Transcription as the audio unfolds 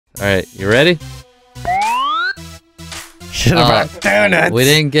right, you ready? Should have brought donuts. We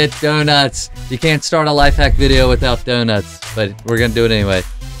didn't get donuts. You can't start a life hack video without donuts, but we're gonna do it anyway.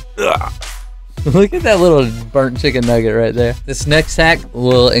 Look at that little burnt chicken nugget right there. This next hack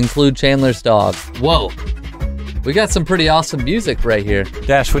will include Chandler's dog. Whoa. We got some pretty awesome music right here.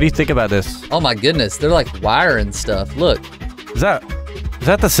 Dash, what do you think about this? Oh my goodness, they're like wire and stuff. Look. Is that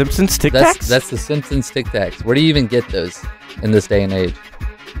the Simpsons Tic Tacs? That's the Simpsons Tic Tacs. Where do you even get those in this day and age?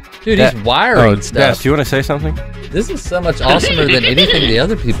 Dude, he's wiring stuff. Dash, do you want to say something? This is so much awesomer than anything the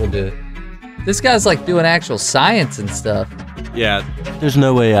other people do. This guy's like doing actual science and stuff. Yeah, there's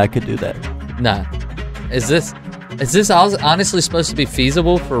no way I could do that. Nah. Is this honestly supposed to be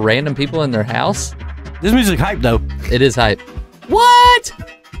feasible for random people in their house? This music hype though. It is hype. What?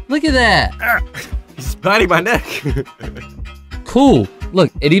 Look at that. He's biting my neck. Cool.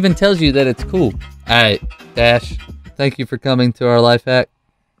 Look, it even tells you that it's cool. All right, Dash. Thank you for coming to our life hack.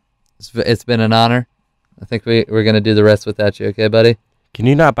 It's been an honor. I think we're gonna do the rest without you. Okay, buddy? Can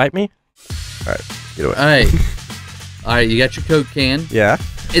you not bite me? All right, get away. All right. All right, you got your Coke can. Yeah.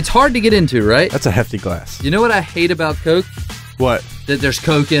 It's hard to get into, right? That's a hefty glass. You know what I hate about Coke? What? That there's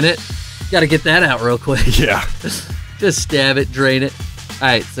Coke in it. Got to get that out real quick. Yeah. Just stab it, drain it. All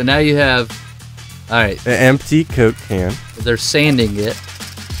right, so now you have, all right. An empty Coke can. They're sanding it.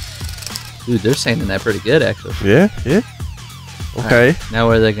 Dude, they're sanding that pretty good, actually. Yeah, yeah. Okay. Right, now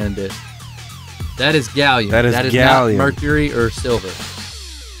what are they going to do? That is gallium. That is gallium. Not mercury or silver.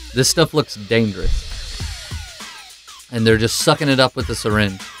 This stuff looks dangerous. And they're just sucking it up with a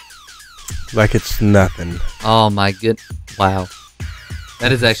syringe. Like it's nothing. Oh my goodness. Wow.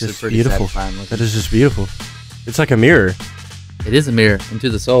 That is actually pretty beautiful. satisfying looking. That is just beautiful. It's like a mirror. It is a mirror into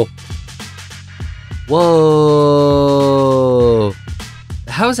the soul. Whoa.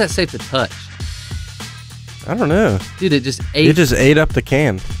 How is that safe to touch? I don't know. Dude, it just ate. It just ate up the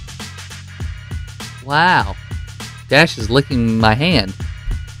can. Wow. Dash is licking my hand.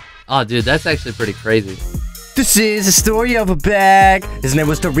 Oh, dude, that's actually pretty crazy. This is a story of a bag. His name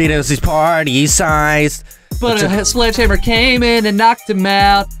was Doritos. He's party sized. But a sledgehammer came in and knocked him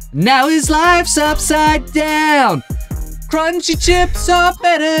out. Now his life's upside down. Crunchy chips are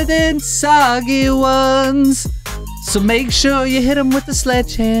better than soggy ones. So make sure you hit him with the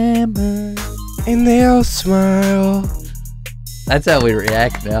sledgehammer. And they'll smile. That's how we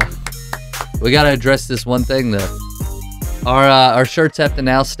react now. We gotta address this one thing though. Our shirts have to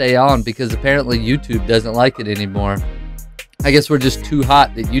now stay on because apparently YouTube doesn't like it anymore. I guess we're just too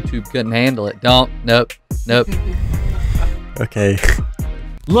hot that YouTube couldn't handle it. Nope. Okay.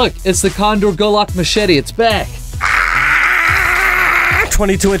 Look, it's the Condor Golok machete. It's back.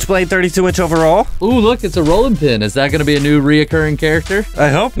 22-inch blade, 32-inch overall. Ooh, look, it's a rolling pin. Is that gonna be a new reoccurring character? I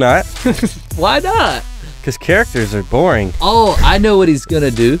hope not. Why not? Because characters are boring. Oh, I know what he's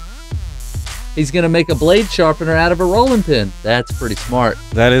gonna do. He's gonna make a blade sharpener out of a rolling pin. That's pretty smart.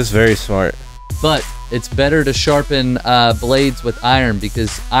 That is very smart. But it's better to sharpen blades with iron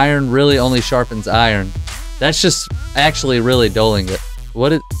because iron really only sharpens iron. That's just actually really dulling it.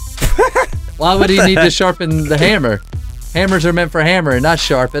 Why would he need to sharpen the hammer? Hammers are meant for hammer and not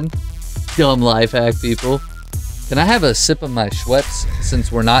sharpen. Dumb life hack, people. Can I have a sip of my Schweppes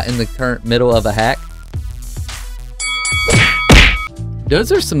since we're not in the current middle of a hack?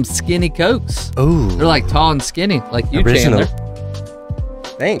 Those are some skinny Cokes. Ooh. They're like tall and skinny, like you, Original. Chandler.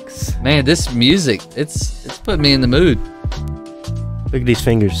 Thanks. Man, this music, it's putting me in the mood. Look at these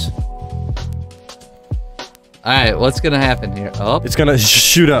fingers. All right, what's gonna happen here? Oh, It's gonna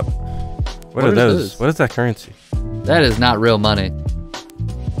shoot up. What are those? those? What is that currency? that is not real money.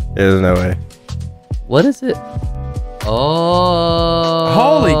 There's no way. What is it? Oh.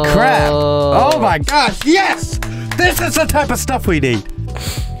 Holy crap. Oh my gosh, yes! This is the type of stuff we need.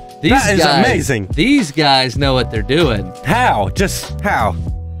 That is amazing. These guys know what they're doing. How? Just how?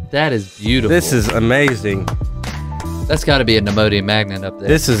 That is beautiful. This is amazing. That's got to be a Nemotian magnet up there.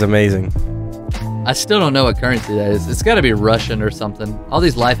 This is amazing. I still don't know what currency that is. It's got to be Russian or something. All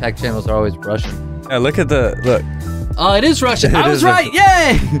these life hack channels are always Russian. Look at the look. Oh, it is Russian. I was right.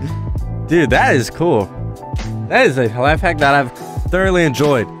 Yay! Dude, that is cool. That is a life hack that I've thoroughly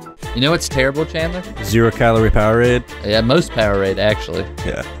enjoyed. You know what's terrible, Chandler? 0-calorie Powerade. Yeah, most Powerade actually.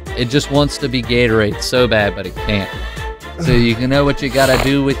 Yeah. It just wants to be Gatorade so bad, but it can't. So you can know what you gotta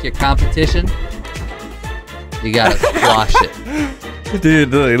do with your competition. You gotta squash it. Dude,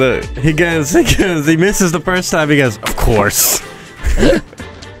 look. He misses the first time. He goes, of course.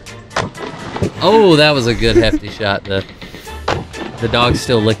 Oh, that was a good hefty shot. The dog's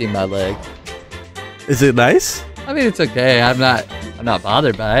still licking my leg. Is it nice? I mean, it's okay. I'm not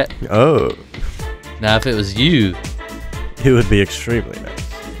bothered by it. Oh. Now, if it was you, It would be extremely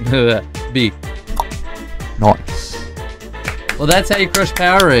nice. B. Nice. Well, that's how you crush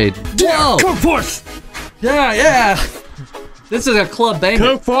Powerade. Yeah, Coke Force. Yeah. This is a club banger.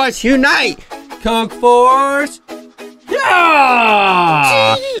 Coke Force, unite. Coke Force.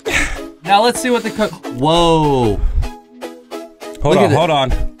 Yeah. Now let's see what the Coke. Whoa. Hold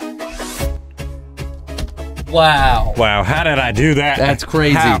on. Wow. Wow, how did I do that? That's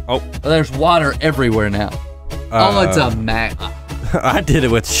crazy. Oh, there's water everywhere now. Oh, it's a man. I did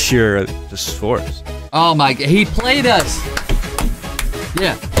it with sheer just force. Oh my God, he played us.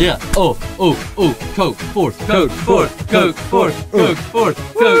 Yeah. Oh, Coke Force, Coke Force, Coke Force, Coke Force, Coke Force,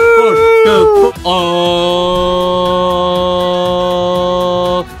 Coke Force. Oh,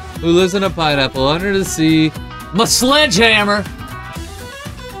 who lives in a pineapple under the sea? My sledgehammer.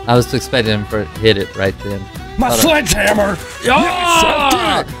 I was expecting him to hit it right then. My sledgehammer.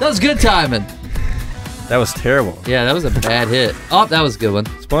 Yeah, that was good timing. That was terrible. Yeah, that was a bad hit. Oh, that was a good one.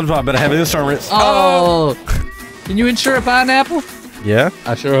 SpongeBob better have insurance. Oh, can you insure a pineapple? Yeah.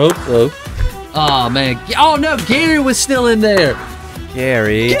 I sure hope so. Oh man. Oh no, Gary was still in there.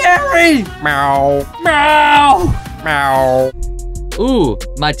 Gary. Meow. Ooh,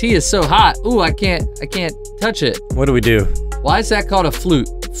 my tea is so hot. Ooh, I can't touch it. What do we do? Why is that called a flute?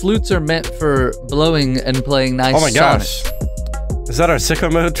 Flutes are meant for blowing and playing nice Oh my sonics. gosh. Is that our sicko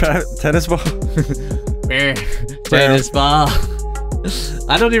mode tennis ball? Tennis ball.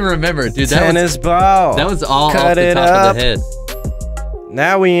 I don't even remember, dude. Tennis ball. That was all Cut off the it top up. of the head.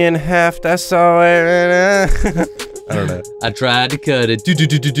 Now we in half. That's all. I don't know. I tried to cut it.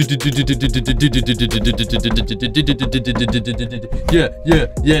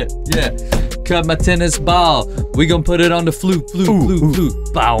 Yeah. Cut my tennis ball. We gonna put it on the flute. Boom.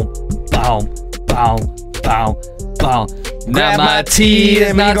 Now my tea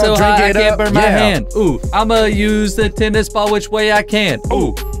is not so hot I can't burn my hand. Ooh, I'ma use the tennis ball which way I can.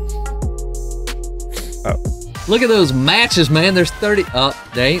 Ooh. Oh. Look at those matches, man. There's 30. Oh,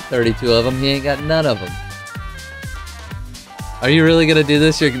 there ain't 32 of them. He ain't got none of them. Are you really gonna do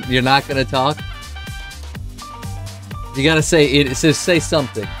this? You're not gonna talk? You gotta say it. Says say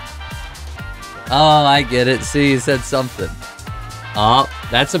something. Oh, I get it. See, he said something. Oh,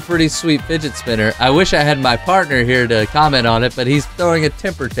 that's a pretty sweet fidget spinner. I wish I had my partner here to comment on it, but he's throwing a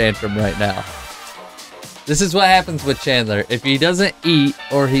temper tantrum right now. This is what happens with Chandler. If he doesn't eat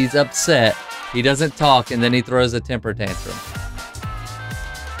or he's upset, he doesn't talk, and then he throws a temper tantrum.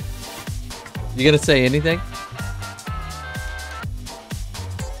 You gonna say anything?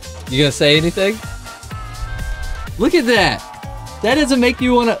 You gonna say anything? Look at that. That doesn't make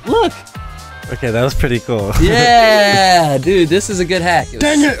you wanna, look. Okay, that was pretty cool. Yeah, dude, this is a good hack.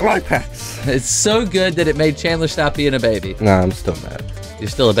 Dang it, life hacks. It's so good that it made Chandler stop being a baby. Nah, I'm still mad. You're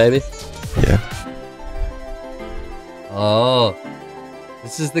still a baby? Yeah. Oh,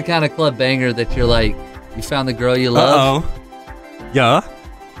 this is the kind of club banger that you're like, you found the girl you love. Yeah.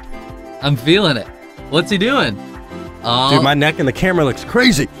 I'm feeling it. What's he doing? Oh, Dude, my neck in the camera looks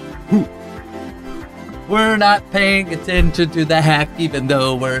crazy. we're not paying attention to the hack even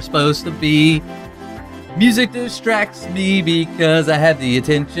though we're supposed to be. Music distracts me because I have the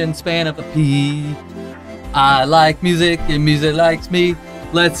attention span of a pea. I like music and music likes me.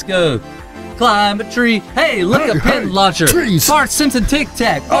 Let's go. Climb a tree. Hey, look, a pin launcher. Trees. Bart Simpson Tic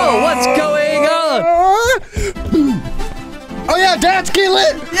Tac. Oh, what's going on? Oh yeah, Dash, kill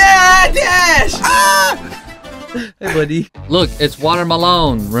it. Yeah, Dash. Ah! Hey, buddy. Look, it's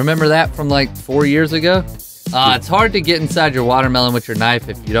watermelon. Remember that from like 4 years ago? It's hard to get inside your watermelon with your knife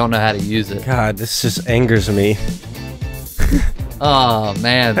if you don't know how to use it. God, this just angers me. Oh,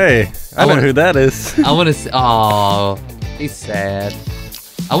 man. Hey, I know who that is. I want to see. Oh, he's sad.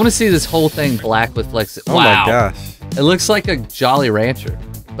 I want to see this whole thing black with flecks. Oh Wow. my gosh. It looks like a Jolly Rancher,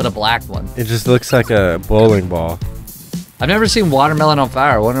 but a black one. It just looks like a bowling ball. I've never seen watermelon on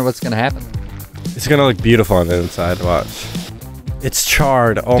fire. I wonder what's going to happen. It's gonna look beautiful on the inside, watch. It's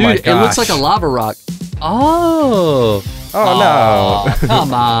charred, oh Dude, my gosh. it looks like a lava rock. Oh. Oh no.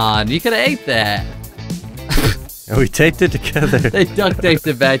 Come on, you could have ate that. And we taped it together. They duct taped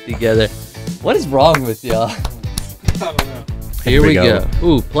it back together. What is wrong with y'all? I don't know. Here we go.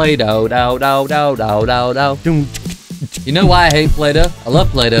 Ooh, Play-Doh, dow. You know why I hate Play-Doh? I love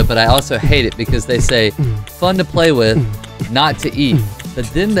Play-Doh, but I also hate it because they say fun to play with, not to eat. But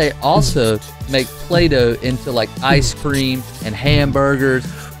then they also make Play-Doh into like ice cream and hamburgers.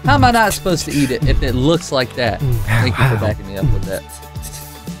 How am I not supposed to eat it if it looks like that? Thank you for backing me up with that.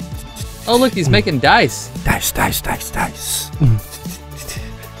 Oh, look, he's making dice. Dice.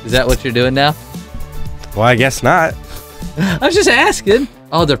 Is that what you're doing now? Well, I guess not. I was just asking.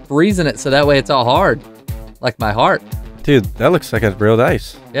 Oh, they're freezing it so that way it's all hard. Like my heart. Dude, that looks like a real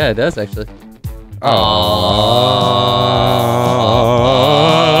dice. Yeah, it does actually. Oh.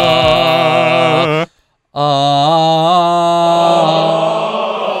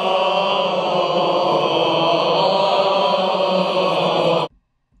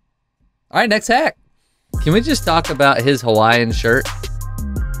 All right, next hack. Can we just talk about his Hawaiian shirt?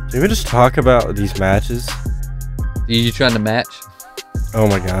 Can we just talk about these matches? You trying to match? Oh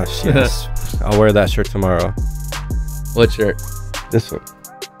my gosh, yes. I'll wear that shirt tomorrow. What shirt? This one.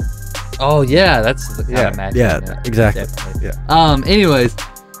 Oh yeah, that's the kind of match. Yeah, exactly. Definitely. Yeah. Anyways,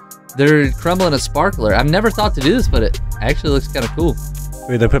 they're crumbling a sparkler. I've never thought to do this, but it actually looks kind of cool.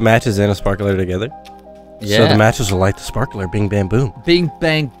 Wait, they put matches and a sparkler together? Yeah. So the matches will light the sparkler. Bing, bang, boom. Bing,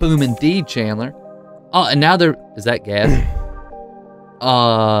 bang, boom, indeed, Chandler. Oh, and now they're... Is that gas?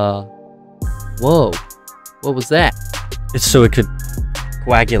 Whoa. What was that? It's so it could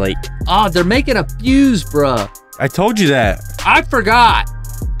coagulate. Oh, they're making a fuse, bruh. I told you that. I forgot.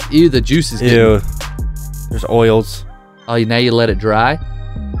 Ew, the juice is getting... Ew. There's oils. Oh, now you let it dry?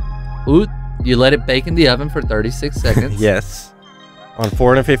 Ooh, you let it bake in the oven for 36 seconds. Yes. On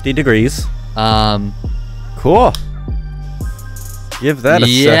 450 degrees. Cool. Give that a second.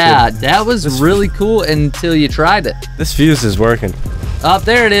 Yeah, that was really cool until you tried it. This fuse is working. Oh,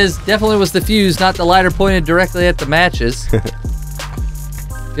 there it is. Definitely was the fuse, not the lighter pointed directly at the matches.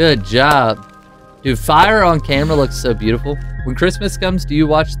 Good job. Dude, fire on camera looks so beautiful. When Christmas comes, do you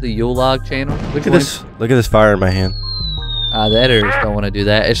watch the Yule Log channel? Look at this. Look at this fire in my hand. The editors don't want to do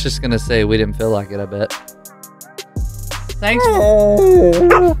that. It's just going to say we didn't feel like it, I bet. Thanks.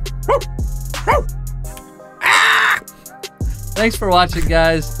 Thanks for watching,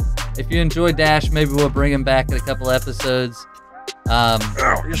 guys. If you enjoyed Dash, maybe we'll bring him back in a couple episodes.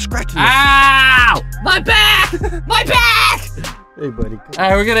 Ow, you're scratching me. Ow! My back! My back! Hey, buddy. All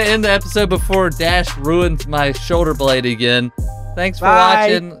right, we're going to end the episode before Dash ruins my shoulder blade again. Thanks for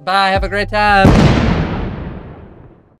watching. Bye. Have a great time.